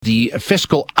the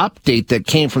fiscal update that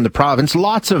came from the province.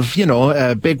 Lots of,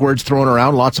 big words thrown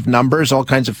around, lots of numbers, all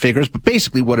kinds of figures. But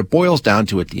basically what it boils down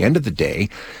to at the end of the day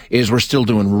is we're still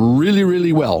doing really,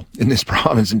 really well in this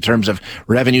province in terms of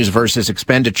revenues versus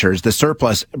expenditures. The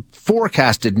surplus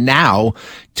forecasted now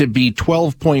to be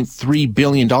 $12.3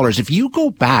 billion. If you go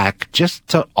back just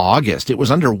to August, it was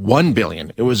under $1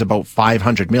 billion. It was about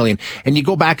 $500 million. And you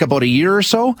go back about a year or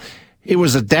so, it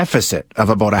was a deficit of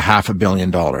about $500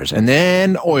 million. And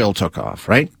then oil took off,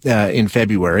 right? In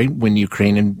February when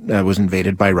Ukraine was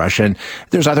invaded by Russia. And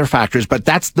there's other factors, but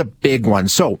that's the big one.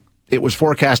 So it was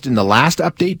forecast in the last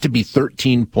update to be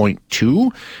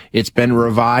 13.2. It's been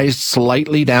revised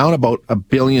slightly down about $1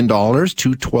 billion to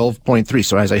 12.3.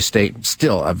 So as I state,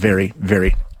 still a very,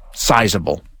 very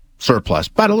sizable surplus,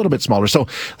 but a little bit smaller. So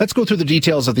let's go through the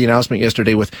details of the announcement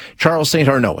yesterday with Charles St.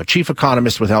 Arnaud, a chief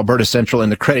economist with Alberta Central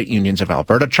and the Credit Unions of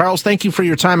Alberta. Charles, thank you for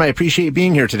your time. I appreciate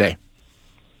being here today.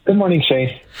 Good morning,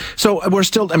 Shay. So we're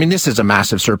still, this is a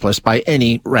massive surplus by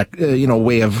any,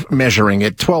 way of measuring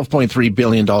it. $12.3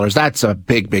 billion. That's a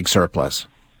big, big surplus.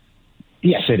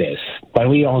 Yes, it is. But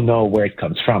we all know where it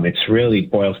comes from. It really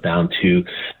boils down to,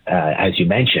 as you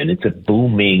mentioned, it's a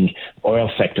booming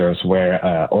oil sectors where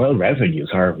oil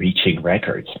revenues are reaching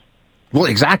records. Well,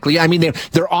 exactly.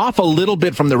 They're off a little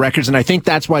bit from the records, and I think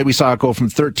that's why we saw it go from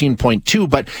 13.2.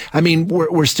 But,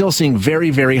 we're still seeing very,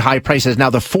 very high prices.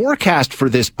 Now, the forecast for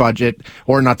this budget,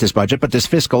 or not this budget, but this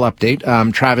fiscal update,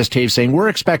 Travis Toews saying we're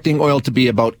expecting oil to be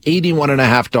about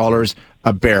 $81.50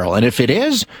 a barrel. And if it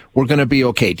is, we're going to be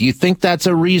okay. Do you think that's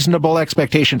a reasonable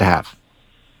expectation to have?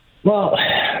 Well,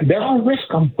 there are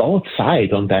risks on both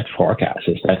sides on that forecast.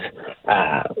 Is that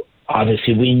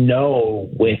obviously we know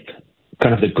with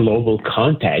kind of the global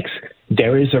context,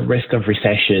 there is a risk of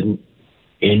recession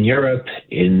in Europe,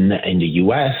 in the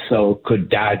U.S. So could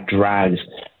that drag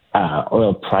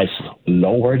oil price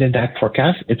lower than that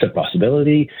forecast? It's a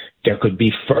possibility. There could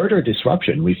be further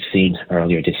disruption. We've seen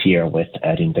earlier this year with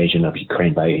the invasion of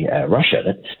Ukraine by Russia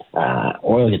that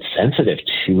oil is sensitive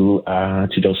to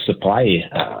those supply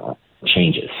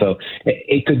changes. So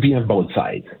it could be on both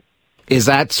sides. Is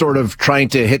that sort of trying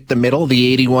to hit the middle,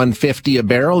 the 81.50 a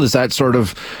barrel? Is that sort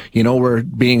of, we're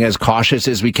being as cautious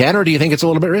as we can, or do you think it's a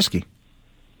little bit risky?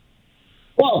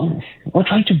 Well, we're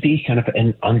trying to be kind of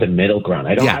on the middle ground.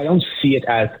 I don't see it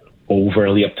as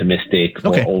overly optimistic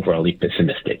or overly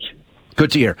pessimistic.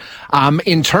 Good to hear.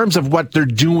 In terms of what they're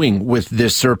doing with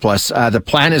this surplus, the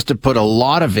plan is to put a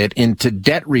lot of it into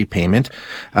debt repayment,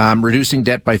 reducing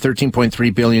debt by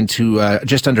 $13.3 billion to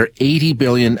just under $80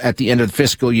 billion at the end of the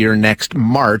fiscal year next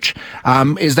March.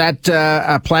 Is that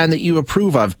a plan that you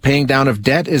approve of, paying down of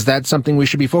debt? Is that something we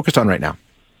should be focused on right now?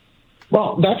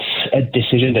 Well, that's a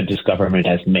decision that this government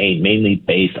has made, mainly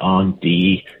based on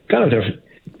the kind of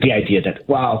the idea that,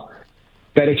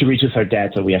 better to reduce our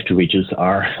debt, so we have to reduce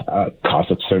our cost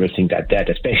of servicing that debt,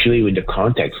 especially in the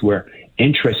context where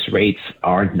interest rates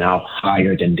are now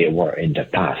higher than they were in the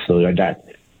past. So that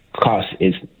cost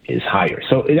is higher.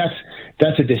 So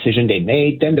that's a decision they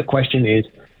made. Then the question is,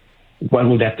 what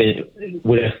would that be?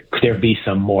 Could there be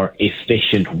some more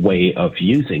efficient way of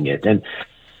using it? And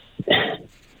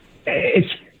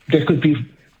there could be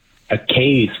a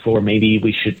case for maybe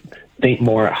we should think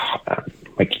more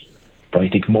probably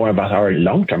think more about our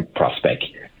long-term prospect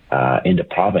in the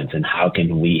province and how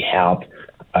can we help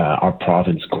our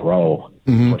province grow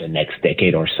for the next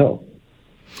decade or so.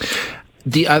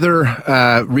 The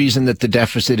other reason that the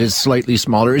deficit is slightly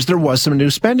smaller is there was some new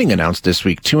spending announced this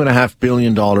week, $2.5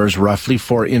 billion roughly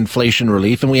for inflation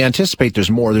relief, and we anticipate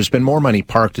there's more. There's been more money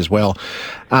parked as well.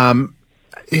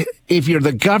 If you're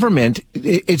the government,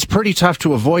 it's pretty tough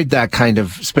to avoid that kind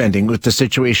of spending with the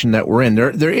situation that we're in.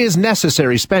 There is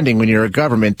necessary spending when you're a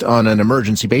government on an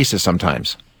emergency basis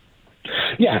sometimes.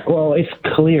 Yeah, well, it's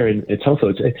clear. It's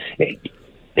also the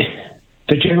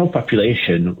general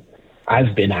population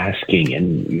has been asking,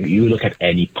 and you look at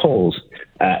any polls,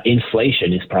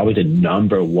 inflation is probably the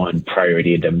number one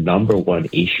priority, the number one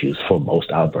issues for most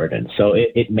Albertans. So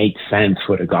it made sense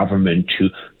for the government to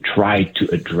try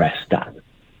to address that.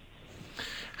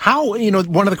 How,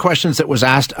 one of the questions that was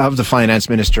asked of the finance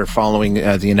minister following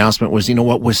the announcement was,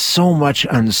 what was so much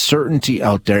uncertainty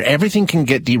out there? Everything can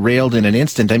get derailed in an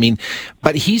instant.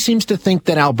 But he seems to think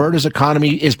that Alberta's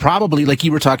economy is probably, like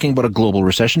you were talking about a global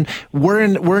recession, we're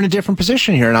in a different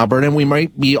position here in Alberta, and we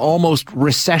might be almost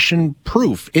recession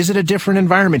proof. Is it a different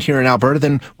environment here in Alberta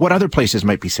than what other places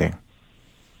might be seeing?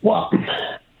 Well,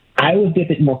 I would be a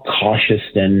bit more cautious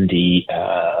than the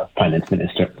finance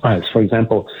minister was. For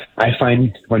example, I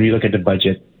find when you look at the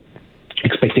budget,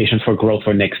 expectations for growth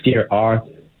for next year are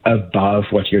above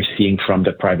what you're seeing from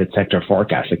the private sector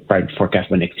forecast. The private forecast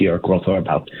for next year growth are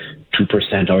about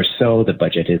 2% or so. The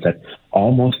budget is at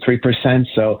almost 3%.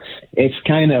 So it's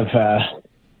kind of,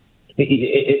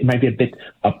 it might be a bit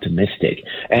optimistic.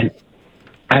 And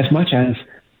as much as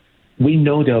we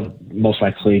know there'll most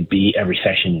likely be a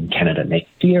recession in Canada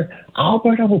next year,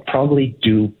 Alberta will probably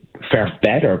fare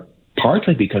better,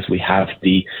 partly because we have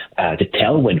the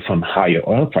tailwind from higher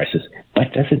oil prices,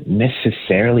 but doesn't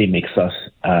necessarily make us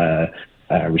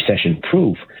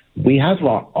recession-proof. We have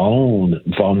our own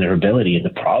vulnerability in the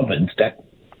province that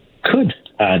could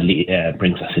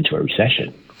bring us into a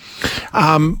recession.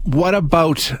 What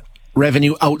about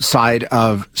revenue outside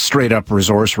of straight up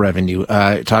resource revenue?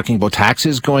 Talking about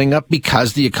taxes going up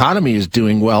because the economy is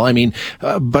doing well. I mean,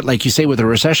 but like you say, with a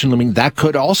recession, I mean, that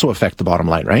could also affect the bottom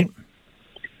line, right?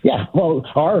 Yeah. Well,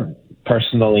 our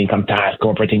personal income tax,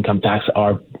 corporate income tax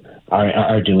are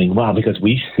doing well because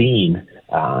we've seen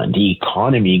the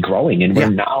economy growing, and we're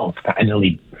now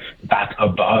finally back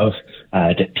above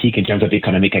the peak in terms of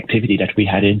economic activity that we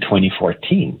had in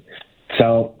 2014.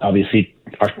 So obviously,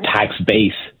 our tax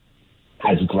base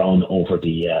has grown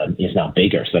is now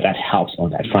bigger, so that helps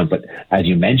on that front. But as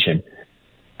you mentioned,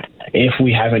 if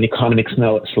we have an economic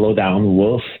slowdown,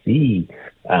 we'll see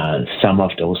some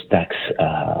of those tax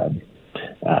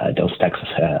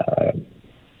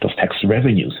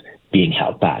revenues being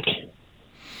held back.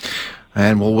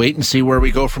 And we'll wait and see where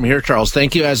we go from here, Charles.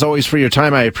 Thank you, as always, for your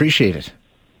time. I appreciate it.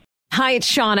 Hi,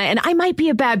 it's Shauna, and I might be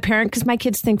a bad parent because my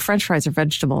kids think French fries are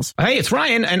vegetables. Hey, it's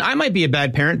Ryan, and I might be a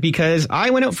bad parent because I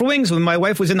went out for wings when my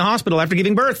wife was in the hospital after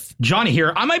giving birth. Johnny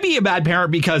here. I might be a bad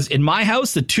parent because in my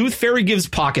house, the tooth fairy gives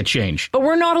pocket change. But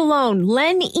we're not alone.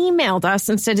 Len emailed us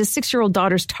and said his 6-year-old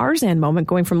daughter's Tarzan moment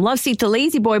going from love seat to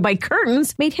lazy boy by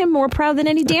curtains made him more proud than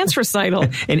any dance recital.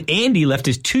 And Andy left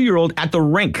his 2-year-old at the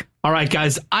rink. All right,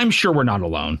 guys, I'm sure we're not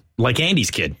alone. Like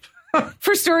Andy's kid.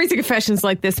 For stories and confessions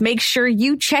like this, make sure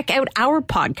you check out our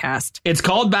podcast. It's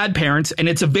called Bad Parents, and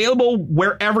it's available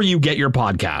wherever you get your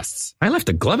podcasts. I left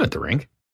a glove at the rink.